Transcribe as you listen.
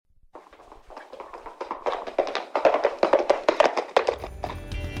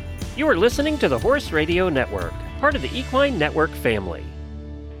You are listening to the Horse Radio Network, part of the Equine Network family.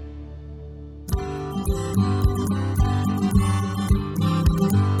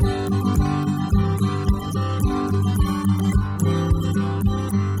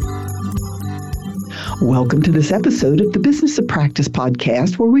 Welcome to this episode of the Business of Practice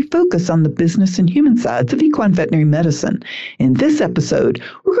podcast, where we focus on the business and human sides of equine veterinary medicine. In this episode,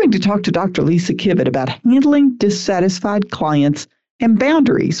 we're going to talk to Dr. Lisa Kivett about handling dissatisfied clients and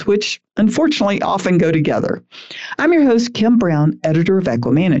boundaries, which unfortunately often go together. I'm your host, Kim Brown, editor of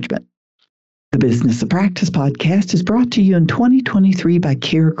Equimanagement. The Business of Practice podcast is brought to you in 2023 by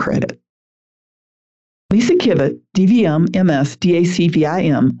CareCredit. Lisa Kivett, DVM, MS,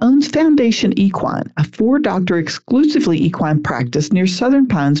 DACVIM, owns Foundation Equine, a 4-doctor exclusively equine practice near Southern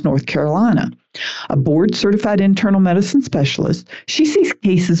Pines, North Carolina. A board-certified internal medicine specialist, she sees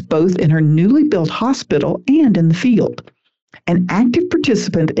cases both in her newly built hospital and in the field. An active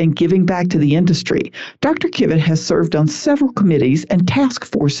participant in giving back to the industry, Dr. Kivett has served on several committees and task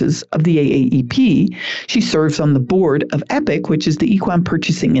forces of the AAEP. She serves on the board of EPIC, which is the Equine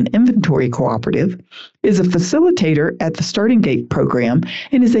Purchasing and Inventory Cooperative, is a facilitator at the Starting Gate program,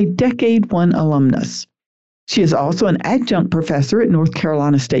 and is a Decade One alumnus. She is also an adjunct professor at North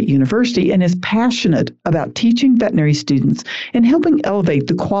Carolina State University and is passionate about teaching veterinary students and helping elevate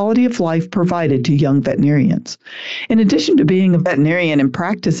the quality of life provided to young veterinarians. In addition to being a veterinarian and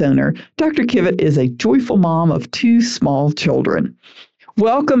practice owner, Dr. Kivett is a joyful mom of 2 small children.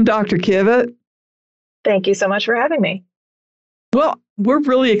 Welcome, Dr. Kivett. Thank you so much for having me. Well, we're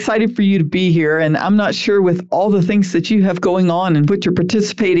really excited for you to be here, and I'm not sure with all the things that you have going on and what you're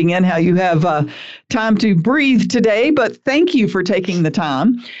participating in, how you have time to breathe today, but thank you for taking the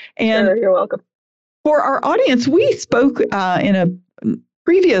time. And sure, you're welcome. For our audience, we spoke in a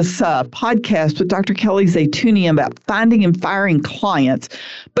previous podcast with Dr. Kelly Zaytunian about finding and firing clients,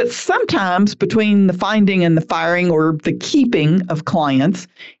 but sometimes between the finding and the firing or the keeping of clients,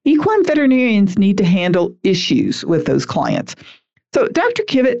 equine veterinarians need to handle issues with those clients. So, Dr.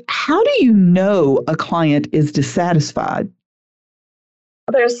 Kivett, how do you know a client is dissatisfied?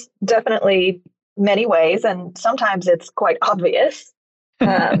 There's definitely many ways, and sometimes it's quite obvious.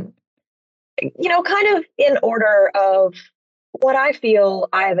 Kind of in order of what I feel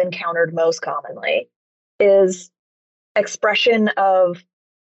I have encountered most commonly is expression of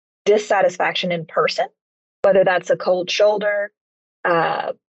dissatisfaction in person, whether that's a cold shoulder,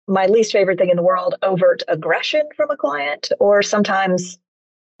 my least favorite thing in the world, overt aggression from a client, or sometimes,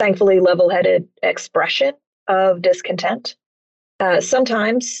 thankfully, level-headed expression of discontent.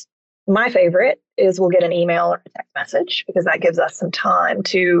 Sometimes my favorite is we'll get an email or a text message because that gives us some time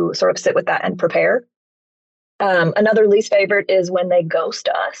to sort of sit with that and prepare. Another least favorite is when they ghost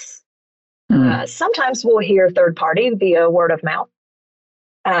us. Sometimes we'll hear third party via word of mouth.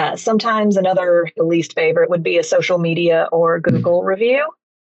 Sometimes another least favorite would be a social media or Google review.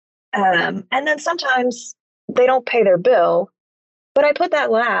 And then sometimes they don't pay their bill, but I put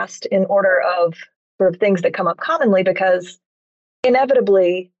that last in order of sort of things that come up commonly because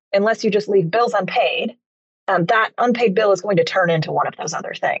inevitably, unless you just leave bills unpaid, that unpaid bill is going to turn into one of those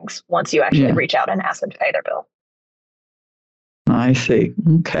other things once you actually reach out and ask them to pay their bill. I see.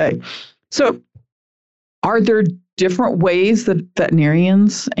 Okay. So are there different ways that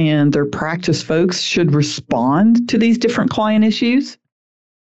veterinarians and their practice folks should respond to these different client issues?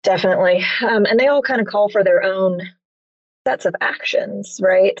 Definitely. And they all kind of call for their own sets of actions,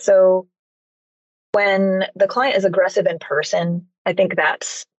 right? So when the client is aggressive in person, I think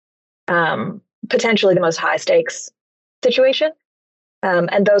that's potentially the most high stakes situation.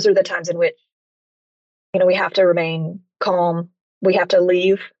 And those are the times in which, we have to remain calm. We have to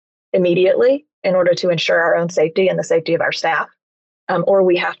leave immediately in order to ensure our own safety and the safety of our staff. Or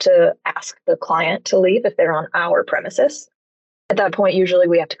we have to ask the client to leave if they're on our premises. At that point, usually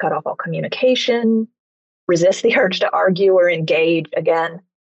we have to cut off all communication, resist the urge to argue or engage. Again,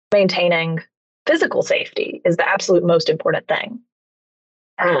 maintaining physical safety is the absolute most important thing.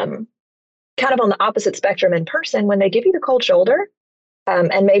 Kind of on the opposite spectrum in person, when they give you the cold shoulder,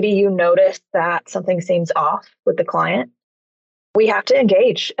 and maybe you notice that something seems off with the client, we have to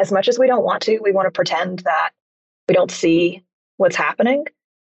engage. As much as we don't want to, we want to pretend that we don't see what's happening.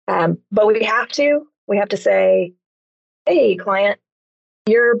 But we have to say, hey, client,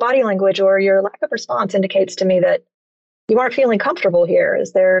 your body language or your lack of response indicates to me that you aren't feeling comfortable here.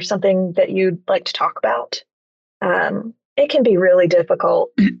 Is there something that you'd like to talk about? It can be really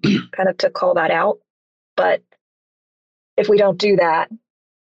difficult kind of to call that out. But if we don't do that,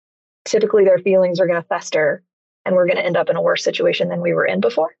 typically their feelings are going to fester and we're going to end up in a worse situation than we were in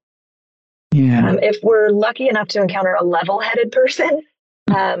before. Yeah. If we're lucky enough to encounter a level-headed person,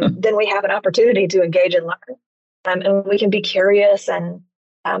 then we have an opportunity to engage and learn. And we can be curious and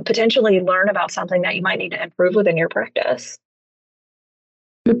potentially learn about something that you might need to improve within your practice.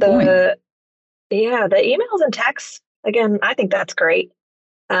 Good point. The emails and texts, again, I think that's great.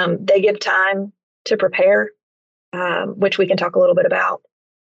 They give time to prepare, which we can talk a little bit about.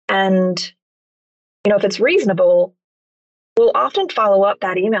 And, if it's reasonable, we'll often follow up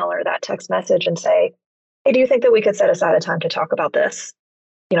that email or that text message and say, hey, do you think that we could set aside a time to talk about this?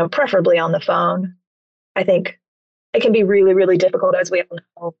 Preferably on the phone. I think it can be really, really difficult, as we all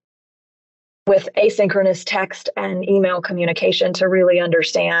know, with asynchronous text and email communication to really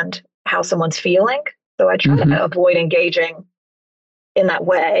understand how someone's feeling. So I try to avoid engaging in that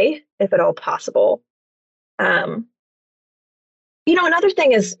way, if at all possible. Another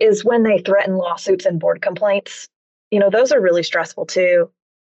thing is when they threaten lawsuits and board complaints. Those are really stressful too,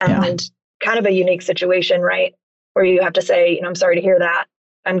 and kind of a unique situation, right? Where you have to say, I'm sorry to hear that.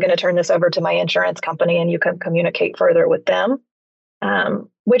 I'm going to turn this over to my insurance company, and you can communicate further with them,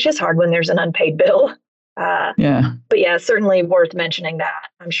 which is hard when there's an unpaid bill. But yeah, certainly worth mentioning that.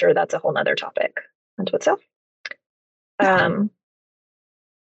 I'm sure that's a whole nother topic unto itself. I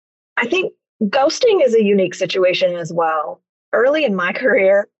think ghosting is a unique situation as well. Early in my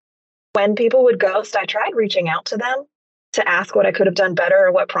career, when people would ghost, I tried reaching out to them to ask what I could have done better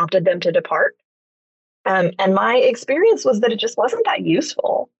or what prompted them to depart. And my experience was that it just wasn't that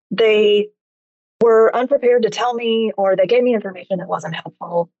useful. They were unprepared to tell me, or they gave me information that wasn't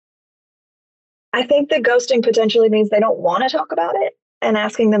helpful. I think that ghosting potentially means they don't want to talk about it, and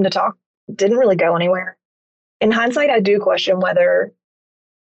asking them to talk didn't really go anywhere. In hindsight, I do question whether,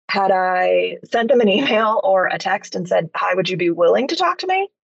 had I sent them an email or a text and said, hi, would you be willing to talk to me?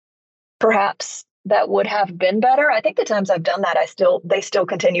 Perhaps that would have been better. I think the times I've done that, they still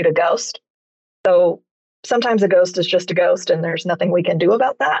continue to ghost. So sometimes a ghost is just a ghost, and there's nothing we can do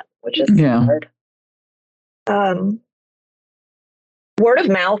about that, which is hard. Word of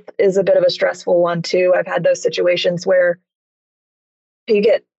mouth is a bit of a stressful one too. I've had those situations where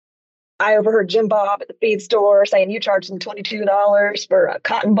I overheard Jim Bob at the feed store saying you charged him $22 for a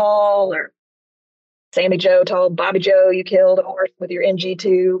cotton ball, or Sammy Joe told Bobby Joe you killed a horse with your NG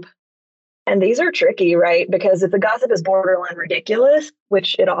tube. And these are tricky, right? Because if the gossip is borderline ridiculous,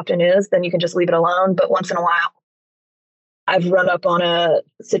 which it often is, then you can just leave it alone. But once in a while, I've run up on a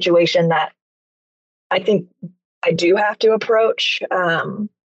situation that I think I do have to approach.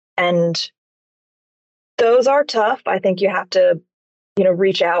 And those are tough. I think you have to,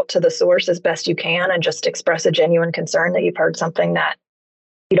 reach out to the source as best you can and just express a genuine concern that you've heard something that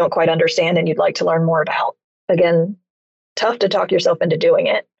you don't quite understand and you'd like to learn more about. Again, tough to talk yourself into doing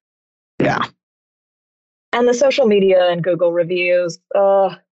it. Yeah. And the social media and Google reviews,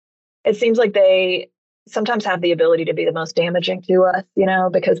 it seems like they sometimes have the ability to be the most damaging to us,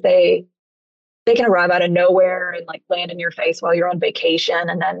 because they can arrive out of nowhere and land in your face while you're on vacation.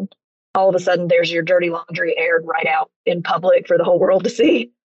 And then all of a sudden there's your dirty laundry aired right out in public for the whole world to see.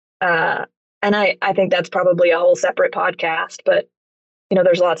 And I think that's probably a whole separate podcast, but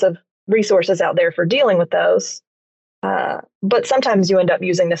there's lots of resources out there for dealing with those. But sometimes you end up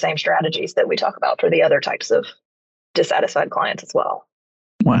using the same strategies that we talk about for the other types of dissatisfied clients as well.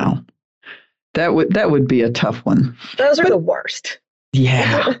 Wow. That would be a tough one. Those are the worst.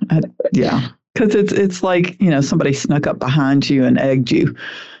 Yeah. Because it's like, somebody snuck up behind you and egged you.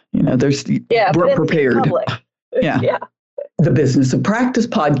 We're prepared. Yeah. The Business of Practice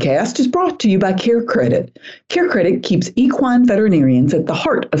podcast is brought to you by CareCredit. CareCredit keeps equine veterinarians at the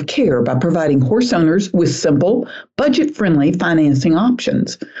heart of care by providing horse owners with simple, budget-friendly financing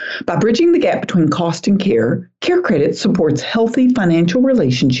options. By bridging the gap between cost and care, CareCredit supports healthy financial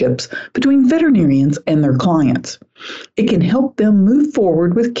relationships between veterinarians and their clients. It can help them move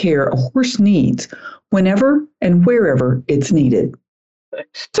forward with care a horse needs whenever and wherever it's needed.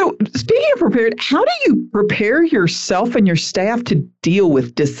 So speaking of prepared, how do you prepare yourself and your staff to deal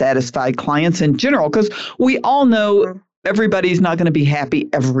with dissatisfied clients in general? Because we all know everybody's not going to be happy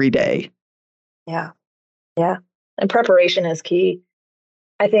every day. Yeah. And preparation is key.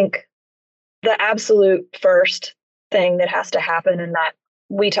 I think the absolute first thing that has to happen and that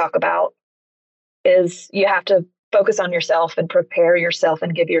we talk about is you have to focus on yourself and prepare yourself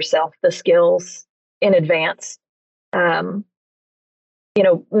and give yourself the skills in advance.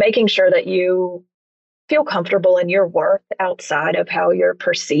 Making sure that you feel comfortable in your worth outside of how you're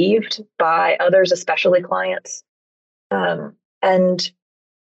perceived by others, especially clients, and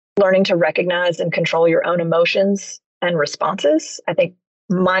learning to recognize and control your own emotions and responses. I think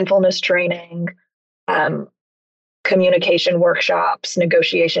mindfulness training, communication workshops,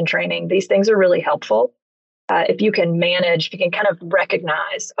 negotiation training, these things are really helpful. If you can manage, if you can kind of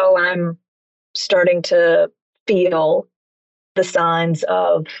recognize, oh, I'm starting to feel the signs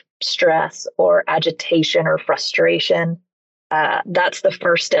of stress or agitation or frustration, that's the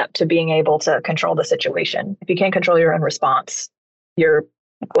first step to being able to control the situation. If you can't control your own response, you're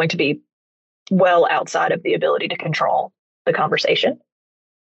going to be well outside of the ability to control the conversation.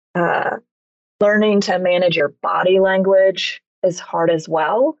 Learning to manage your body language is hard as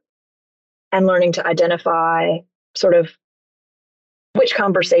well, and learning to identify sort of which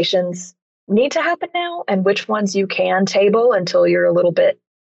conversations need to happen now and which ones you can table until you're a little bit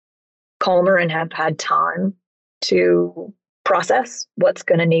calmer and have had time to process what's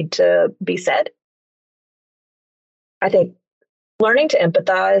going to need to be said. I think learning to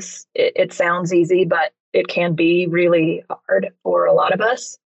empathize, it sounds easy, but it can be really hard for a lot of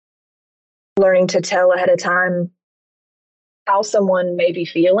us. Learning to tell ahead of time how someone may be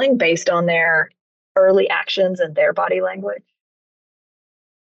feeling based on their early actions and their body language.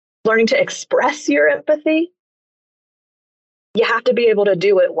 Learning to express your empathy. You have to be able to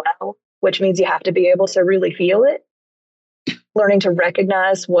do it well, which means you have to be able to really feel it. Learning to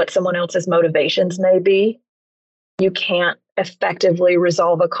recognize what someone else's motivations may be. You can't effectively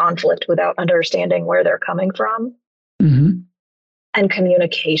resolve a conflict without understanding where they're coming from. Mm-hmm. And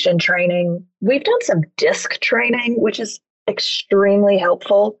communication training. We've done some DISC training, which is extremely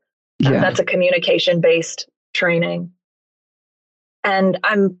helpful. Yeah. That's a communication-based training. And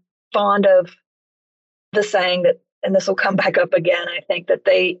I'm fond of the saying that, and this will come back up again, I think that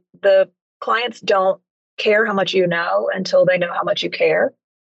the clients don't care how much you know until they know how much you care.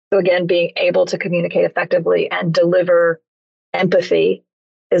 So again, being able to communicate effectively and deliver empathy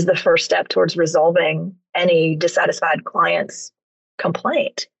is the first step towards resolving any dissatisfied client's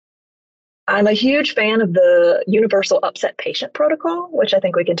complaint. I'm a huge fan of the universal upset patient protocol, which I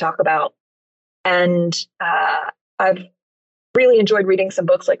think we can talk about. And I've really enjoyed reading some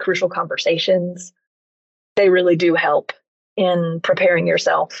books like Crucial Conversations. They really do help in preparing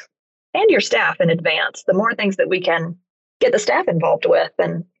yourself and your staff in advance. The more things that we can get the staff involved with.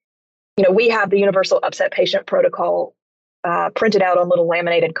 And, we have the universal upset patient protocol printed out on little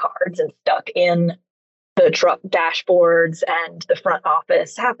laminated cards and stuck in the truck dashboards and the front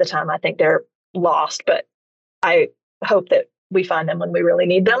office. Half the time I think they're lost, but I hope that we find them when we really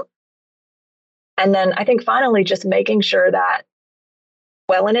need them. And then I think finally, just making sure that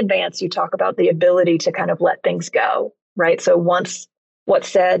well in advance, you talk about the ability to kind of let things go, right? So once what's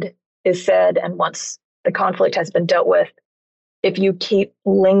said is said, and once the conflict has been dealt with, if you keep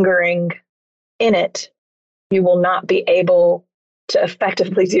lingering in it, you will not be able to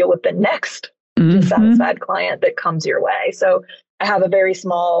effectively deal with the next dissatisfied client that comes your way. So I have a very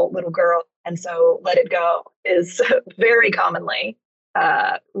small little girl, and so let it go is very commonly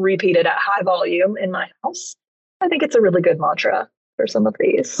repeated at high volume in my house. I think it's a really good mantra for some of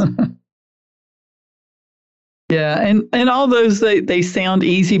these. Yeah, and all those, they sound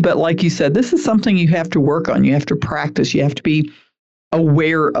easy, but like you said, this is something you have to work on. You have to practice. You have to be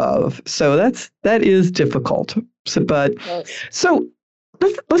aware of. So that is difficult. So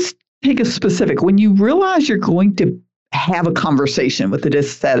let's take a specific. When you realize you're going to have a conversation with a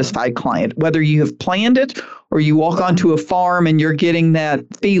dissatisfied client, whether you have planned it or you walk onto a farm and you're getting that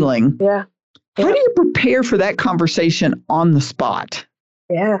feeling. Yeah. How do you prepare for that conversation on the spot?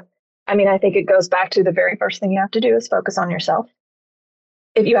 Yeah. I mean, I think it goes back to the very first thing you have to do is focus on yourself.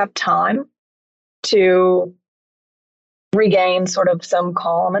 If you have time to regain sort of some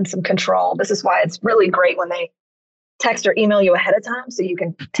calm and some control, this is why it's really great when they text or email you ahead of time so you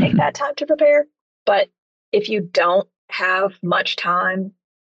can take that time to prepare. But if you don't have much time,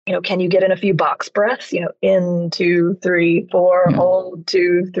 can you get in a few box breaths, in 2, 3, 4, hold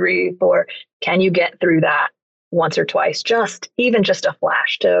 2, 3, 4. Can you get through that once or twice, even just a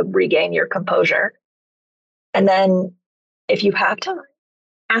flash to regain your composure? And then if you have time,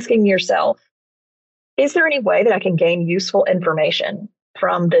 asking yourself, is there any way that I can gain useful information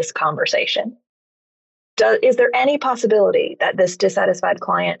from this conversation? Is there any possibility that this dissatisfied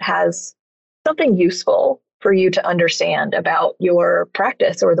client has something useful for you to understand about your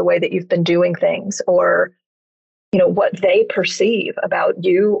practice or the way that you've been doing things, or, what they perceive about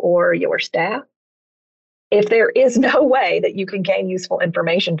you or your staff? If there is no way that you can gain useful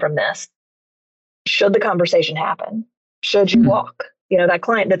information from this, should the conversation happen? Should you walk? That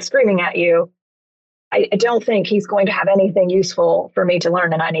client that's screaming at you, I don't think he's going to have anything useful for me to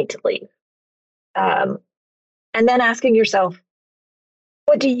learn, and I need to leave. And then asking yourself,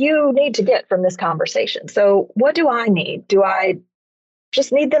 what do you need to get from this conversation? So what do I need? Do I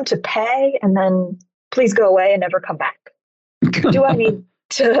just need them to pay and then please go away and never come back? Do I need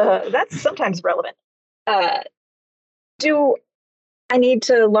to, that's sometimes relevant. Uh, do I need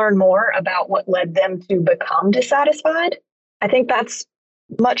to learn more about what led them to become dissatisfied? I think that's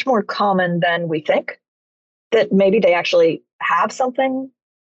much more common than we think, that maybe they actually have something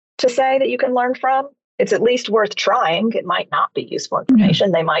to say that you can learn from. It's at least worth trying. It might not be useful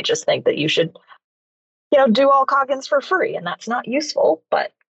information. They might just think that you should, do all Coggins for free, and that's not useful,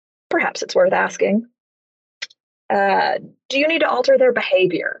 but perhaps it's worth asking. Do you need to alter their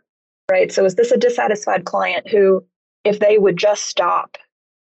behavior, right? So is this a dissatisfied client who, if they would just stop,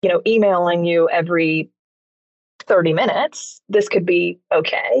 emailing you every 30 minutes, this could be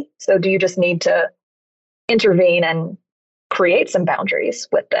okay. So do you just need to intervene and create some boundaries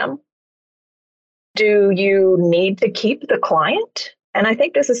with them? Do you need to keep the client? And I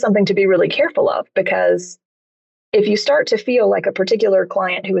think this is something to be really careful of, because if you start to feel like a particular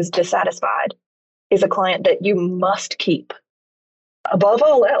client who is dissatisfied is a client that you must keep above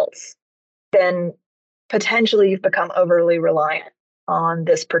all else, then potentially you've become overly reliant on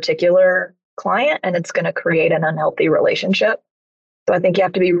this particular client, and it's going to create an unhealthy relationship. So I think you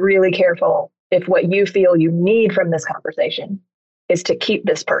have to be really careful if what you feel you need from this conversation is to keep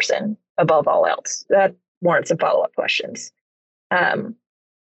this person above all else. That warrants some follow-up questions.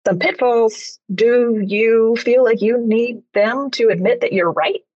 Some pitfalls. Do you feel like you need them to admit that you're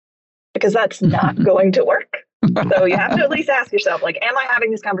right? Because that's not going to work. So you have to at least ask yourself, am I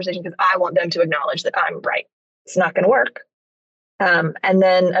having this conversation because I want them to acknowledge that I'm right? It's not going to work. And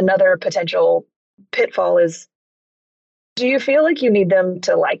then another potential pitfall is, do you feel like you need them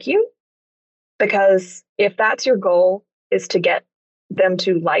to like you? Because if that's your goal, is to get them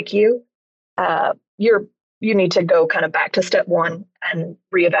to like you, you need to go kind of back to step one and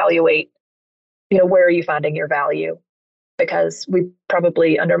reevaluate, where are you finding your value? Because we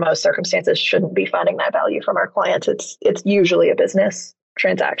probably, under most circumstances, shouldn't be finding that value from our clients. It's usually a business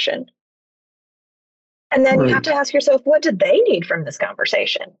transaction. And then you have to ask yourself, what do they need from this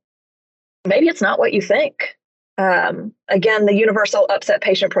conversation? Maybe it's not what you think. Again, the universal upset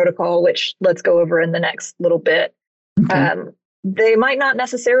patient protocol, which let's go over in the next little bit, they might not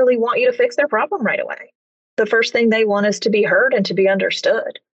necessarily want you to fix their problem right away. The first thing they want is to be heard and to be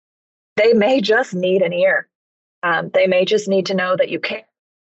understood. They may just need an ear. They may just need to know that you care.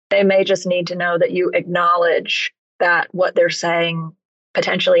 They may just need to know that you acknowledge that what they're saying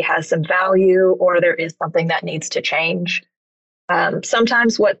potentially has some value, or there is something that needs to change.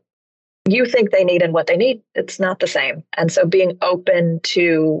 Sometimes what you think they need and what they need, it's not the same. And so being open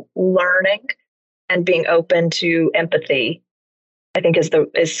to learning and being open to empathy, I think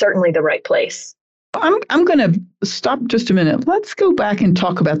is certainly the right place. I'm going to stop just a minute. Let's go back and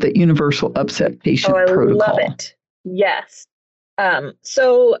talk about the universal upset patient protocol. I love it. Yes.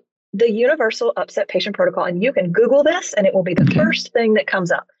 So the universal upset patient protocol, and you can Google this and it will be the first thing that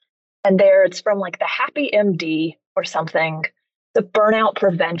comes up. And it's from the Happy MD or something, the burnout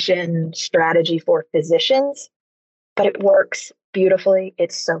prevention strategy for physicians, but it works beautifully.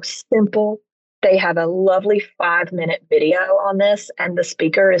 It's so simple. They have a lovely 5-minute video on this, and the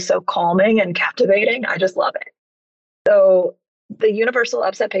speaker is so calming and captivating. I just love it. So the universal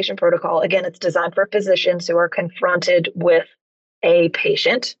upset patient protocol, again, it's designed for physicians who are confronted with a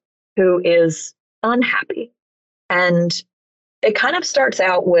patient who is unhappy. And it kind of starts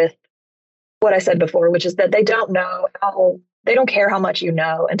out with what I said before, which is that they don't care how much you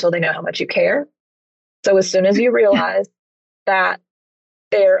know until they know how much you care. So as soon as you realize that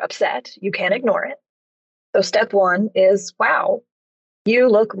they're upset, you can't ignore it. So step one is, wow, you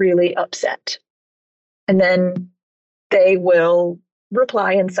look really upset. And then they will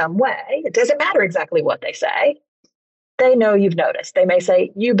reply in some way. It doesn't matter exactly what they say. They know you've noticed. They may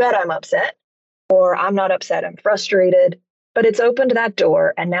say, you bet I'm upset, or I'm not upset, I'm frustrated. But it's opened that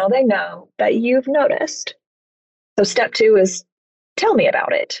door, and now they know that you've noticed. So step two is, tell me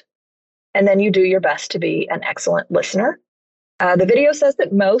about it. And then you do your best to be an excellent listener. The video says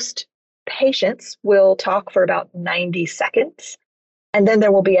that most patients will talk for about 90 seconds, and then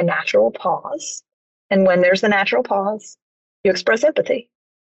there will be a natural pause. And when there's the natural pause, you express empathy.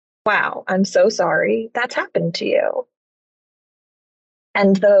 Wow, I'm so sorry that's happened to you.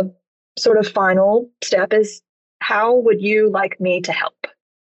 And the sort of final step is, how would you like me to help?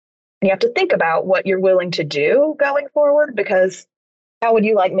 And you have to think about what you're willing to do going forward, because how would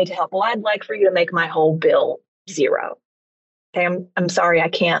you like me to help? Well, I'd like for you to make my whole bill 0. Okay, I'm sorry, I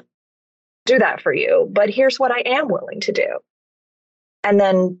can't do that for you, but here's what I am willing to do. And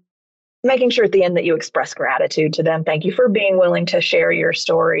then making sure at the end that you express gratitude to them. Thank you for being willing to share your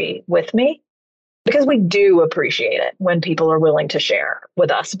story with me, because we do appreciate it when people are willing to share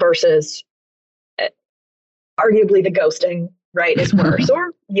with us versus arguably the ghosting right, is worse,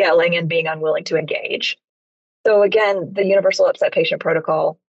 or yelling and being unwilling to engage. So again, the universal upset patient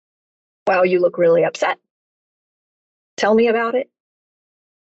protocol, wow, you look really upset. Tell me about it.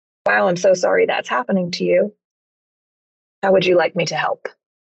 Wow, I'm so sorry that's happening to you. How would you like me to help?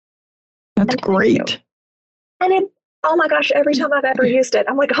 That's great. And it, oh my gosh, every time I've ever used it,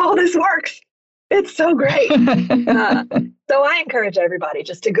 I'm like, oh, this works. It's so great. So I encourage everybody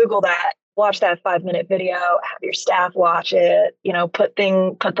just to Google that, watch that 5-minute video, have your staff watch it, put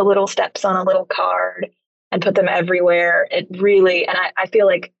the little steps on a little card and put them everywhere. It really, and I feel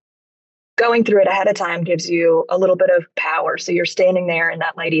like going through it ahead of time gives you a little bit of power. So you're standing there in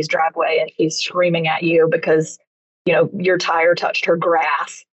that lady's driveway and she's screaming at you because, your tire touched her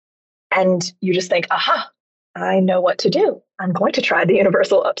grass. And you just think, aha, I know what to do. I'm going to try the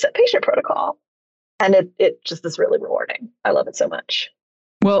universal upset patient protocol. And it just is really rewarding. I love it so much.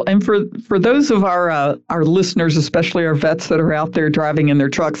 Well, and for those of our listeners, especially our vets that are out there driving in their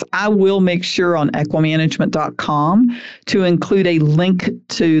trucks, I will make sure on equimanagement.com to include a link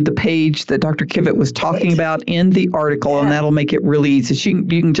to the page that Dr. Kivett was talking about in the article, and that'll make it really easy. So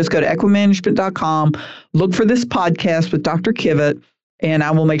you can just go to equimanagement.com, look for this podcast with Dr. Kivett, and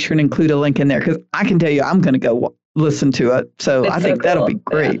I will make sure to include a link in there because I can tell you I'm going to go listen to it. So I think that'll be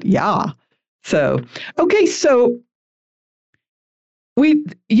great. Yeah. So, okay, so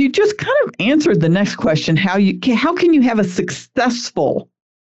you just kind of answered the next question, how can you have a successful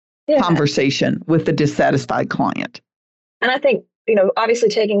conversation with a dissatisfied client? And I think, obviously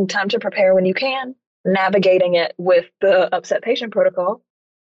taking time to prepare when you can, navigating it with the upset patient protocol,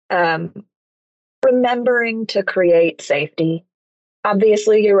 remembering to create safety,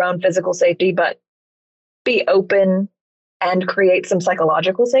 obviously your own physical safety, but be open and create some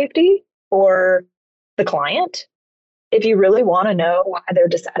psychological safety for the client. If you really want to know why they're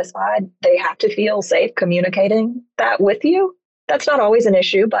dissatisfied, they have to feel safe communicating that with you. That's not always an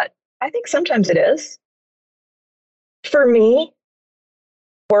issue, but I think sometimes it is. For me,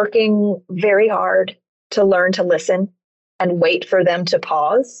 working very hard to learn to listen and wait for them to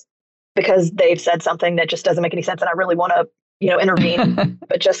pause because they've said something that just doesn't make any sense and I really want to, intervene,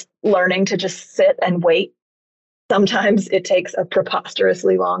 but just learning to just sit and wait. Sometimes it takes a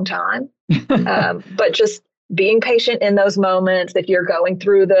preposterously long time, but just being patient in those moments. If you're going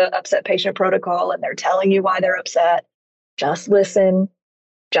through the upset patient protocol and they're telling you why they're upset, just listen,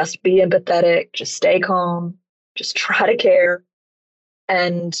 just be empathetic, just stay calm, just try to care,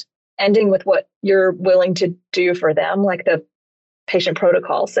 and ending with what you're willing to do for them, like the patient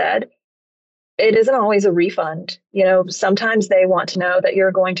protocol said. It isn't always a refund. Sometimes they want to know that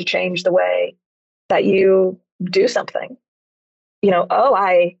you're going to change the way that you do something.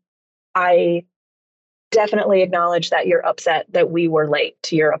 I definitely acknowledge that you're upset that we were late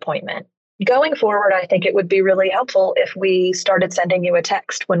to your appointment. Going forward, I think it would be really helpful if we started sending you a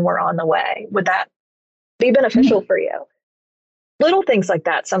text when we're on the way. Would that be beneficial for you? Little things like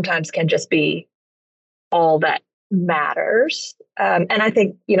that sometimes can just be all that matters. And I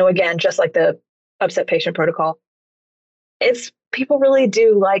think, again, just like the upset patient protocol, people really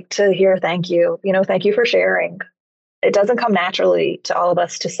do like to hear thank you. Thank you for sharing. It doesn't come naturally to all of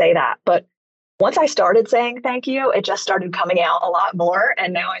us to say that, but once I started saying thank you, it just started coming out a lot more.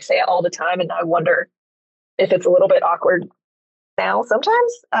 And now I say it all the time. And I wonder if it's a little bit awkward now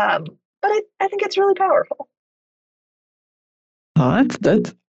sometimes. But I think it's really powerful. Oh,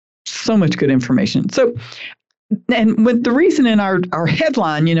 that's so much good information. So, and with the reason in our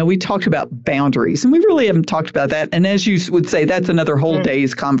headline, we talked about boundaries and we really haven't talked about that. And as you would say, that's another whole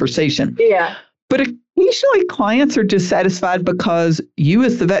day's conversation. Yeah. But occasionally clients are dissatisfied because you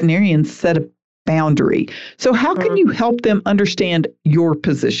as the veterinarian set a boundary. So how can you help them understand your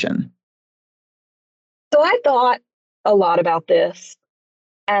position? So I thought a lot about this,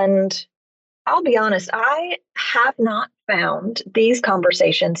 and I'll be honest, I have not found these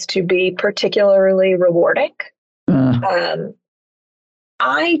conversations to be particularly rewarding.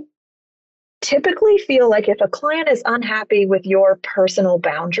 I typically feel like if a client is unhappy with your personal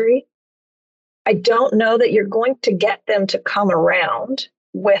boundary, I don't know that you're going to get them to come around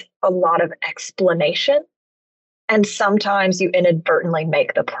with a lot of explanation. And sometimes you inadvertently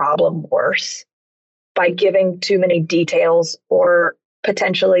make the problem worse by giving too many details or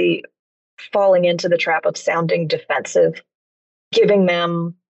potentially falling into the trap of sounding defensive, giving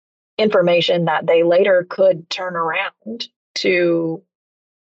them information that they later could turn around to,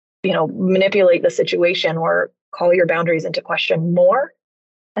 manipulate the situation or call your boundaries into question more.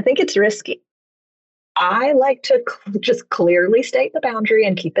 I think it's risky. I like to just clearly state the boundary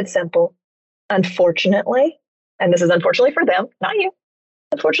and keep it simple. Unfortunately, and this is unfortunately for them, not you.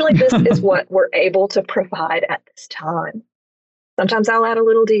 Unfortunately, this is what we're able to provide at this time. Sometimes I'll add a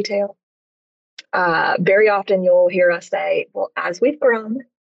little detail. Very often you'll hear us say, well, as we've grown,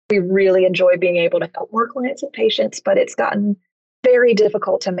 we really enjoy being able to help more clients and patients, but it's gotten very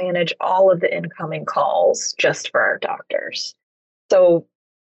difficult to manage all of the incoming calls just for our doctors. So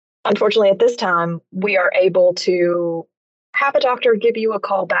unfortunately, at this time, we are able to have a doctor give you a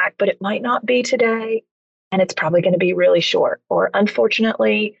call back, but it might not be today, and it's probably going to be really short. Or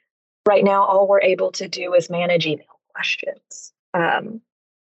unfortunately, right now, all we're able to do is manage email questions.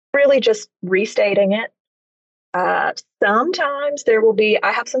 Really just restating it. Sometimes there will be,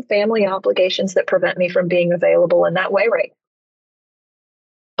 I have some family obligations that prevent me from being available in that way right now.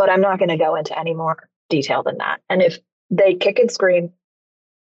 But I'm not going to go into any more detail than that. And if they kick and scream,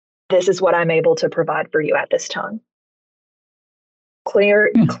 this is what I'm able to provide for you at this time.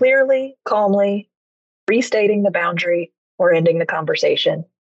 Clearly, calmly, restating the boundary or ending the conversation.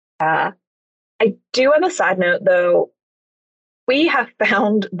 I do have a side note, though. We have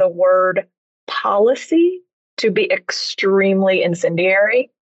found the word policy to be extremely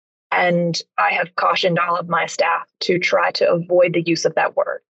incendiary, and I have cautioned all of my staff to try to avoid the use of that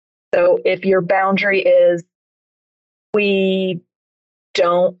word. So if your boundary is, we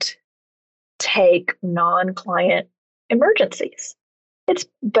don't take non-client emergencies, it's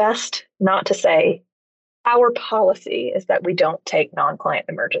best not to say, our policy is that we don't take non-client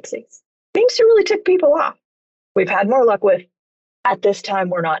emergencies. Seems to really tick people off. We've had more luck with, at this time,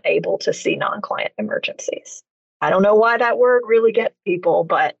 we're not able to see non-client emergencies. I don't know why that word really gets people,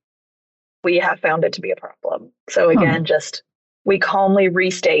 but we have found it to be a problem. So again, just we calmly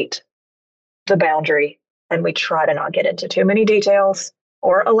restate the boundary, and we try to not get into too many details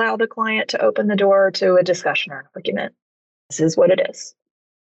or allow the client to open the door to a discussion or an argument. This is what it is.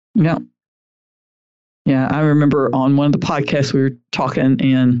 Yeah. Yeah. I remember on one of the podcasts we were talking,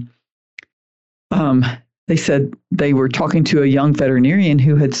 and they said they were talking to a young veterinarian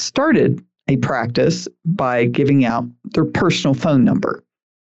who had started a practice by giving out their personal phone number.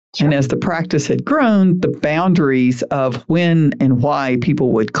 Sure. And as the practice had grown, the boundaries of when and why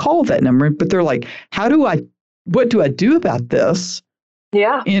people would call that number, but they're like, what do I do about this?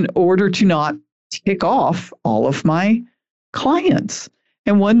 Yeah. In order to not tick off all of my clients.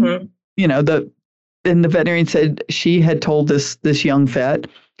 And one, the veterinarian said she had told this young vet,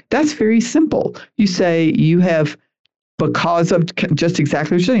 that's very simple. You say you have, because of just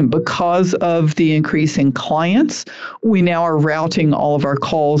exactly what you're saying, because of the increase in clients, we now are routing all of our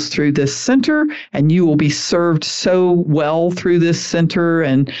calls through this center, and you will be served so well through this center.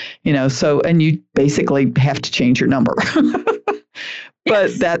 And, and you basically have to change your number.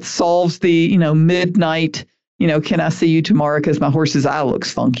 But that solves the, midnight, can I see you tomorrow because my horse's eye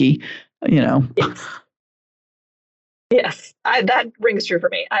looks funky, Yes, that rings true for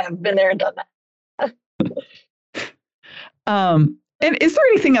me. I have been there and done that. And is there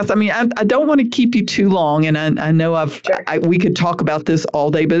anything else? I mean, I don't want to keep you too long, and I know we could talk about this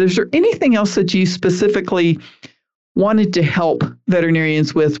all day, but is there anything else that you specifically wanted to help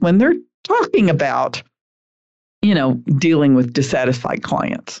veterinarians with when they're talking about, dealing with dissatisfied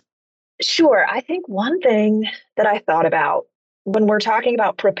clients? Sure. I think one thing that I thought about when we're talking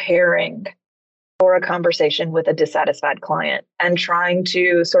about preparing for a conversation with a dissatisfied client and trying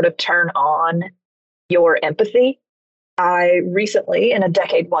to sort of turn on your empathy, I recently, in a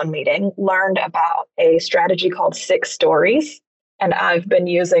Decade One meeting, learned about a strategy called 6 stories, and I've been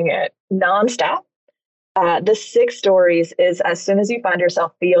using it nonstop. The 6 stories is, as soon as you find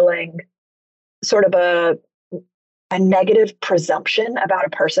yourself feeling sort of a negative presumption about a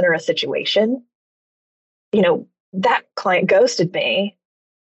person or a situation, that client ghosted me,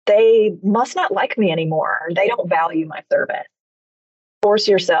 they must not like me anymore, or they don't value my service. Force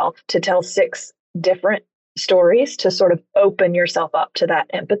yourself to tell 6 different stories to sort of open yourself up to that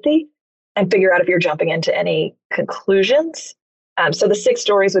empathy and figure out if you're jumping into any conclusions. So the 6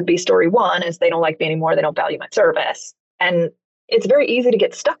 stories would be, story 1 is they don't like me anymore, they don't value my service. And it's very easy to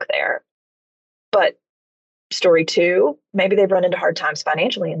get stuck there. But story 2, maybe they've run into hard times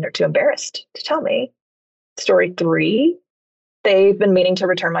financially and they're too embarrassed to tell me. Story 3, they've been meaning to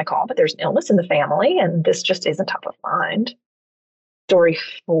return my call, but there's an illness in the family and this just isn't top of mind. Story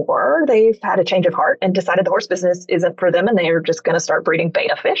 4, they've had a change of heart and decided the horse business isn't for them and they're just going to start breeding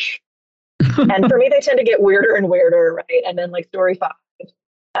beta fish. And for me, they tend to get weirder and weirder, right? And then story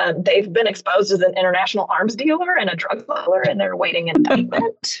 5, they've been exposed as an international arms dealer and a drug dealer and they're awaiting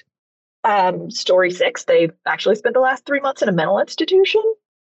indictment. Story 6, they've actually spent the last 3 months in a mental institution.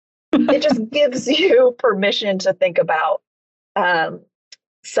 It just gives you permission to think about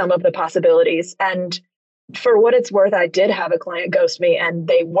some of the possibilities. And for what it's worth, I did have a client ghost me and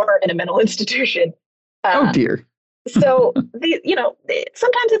they were in a mental institution. Oh, dear. So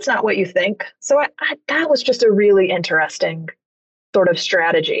sometimes it's not what you think. So that was just a really interesting sort of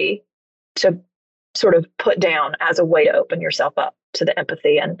strategy to sort of put down as a way to open yourself up to the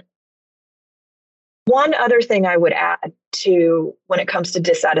empathy. And one other thing I would add to when it comes to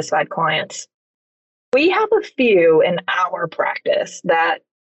dissatisfied clients, we have a few in our practice that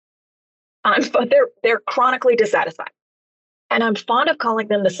they're chronically dissatisfied. And I'm fond of calling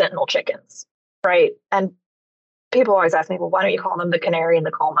them the sentinel chickens, right? And people always ask me, well, why don't you call them the canary in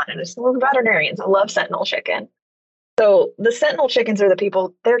the coal mine? And it's the veterinarians. I love sentinel chicken. So the sentinel chickens are the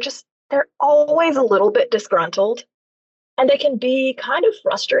people, they're always a little bit disgruntled, and they can be kind of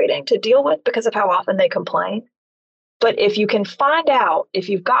frustrating to deal with because of how often they complain. But if you can find out if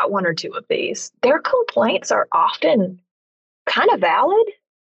you've got one or two of these, their complaints are often kind of valid.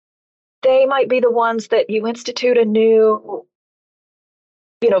 They might be the ones that you institute a new,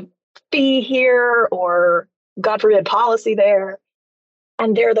 fee here or, God forbid, policy there.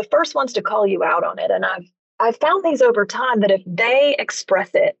 And they're the first ones to call you out on it. And I've found these over time that if they express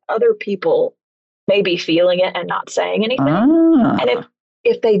it, other people may be feeling it and not saying anything. And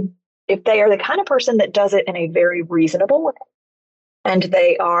if they are the kind of person that does it in a very reasonable way, and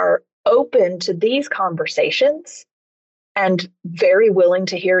they are open to these conversations and very willing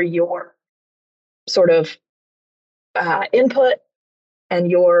to hear your sort of input and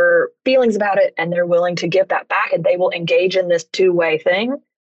your feelings about it, and they're willing to give that back, and they will engage in this two-way thing,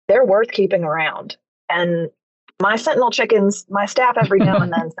 they're worth keeping around. And my sentinel chickens, my staff every now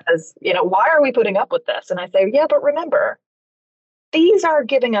and then says, why are we putting up with this? And I say, yeah, but remember, these are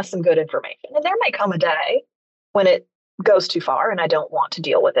giving us some good information. And there may come a day when it goes too far and I don't want to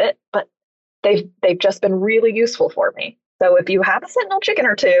deal with it, but they've just been really useful for me. So if you have a sentinel chicken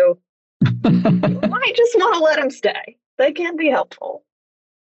or two, you might just want to let them stay. They can be helpful.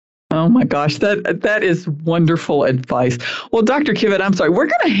 Oh my gosh, that is wonderful advice. Well, Dr. Kivett, I'm sorry, we're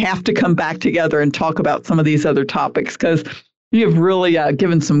going to have to come back together and talk about some of these other topics because you have really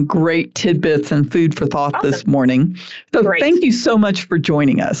given some great tidbits and food for thought this morning. So Thank you so much for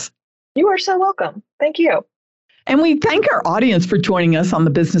joining us. You are so welcome. Thank you. And we thank our audience for joining us on the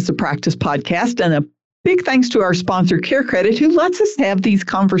Business of Practice podcast, and a big thanks to our sponsor, CareCredit, who lets us have these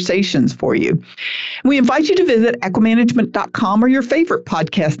conversations for you. We invite you to visit equimanagement.com or your favorite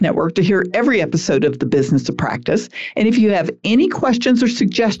podcast network to hear every episode of the Business of Practice. And if you have any questions or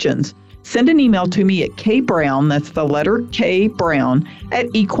suggestions, send an email to me at kbrown, that's the letter K Brown,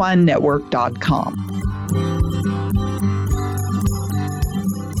 @equinenetwork.com.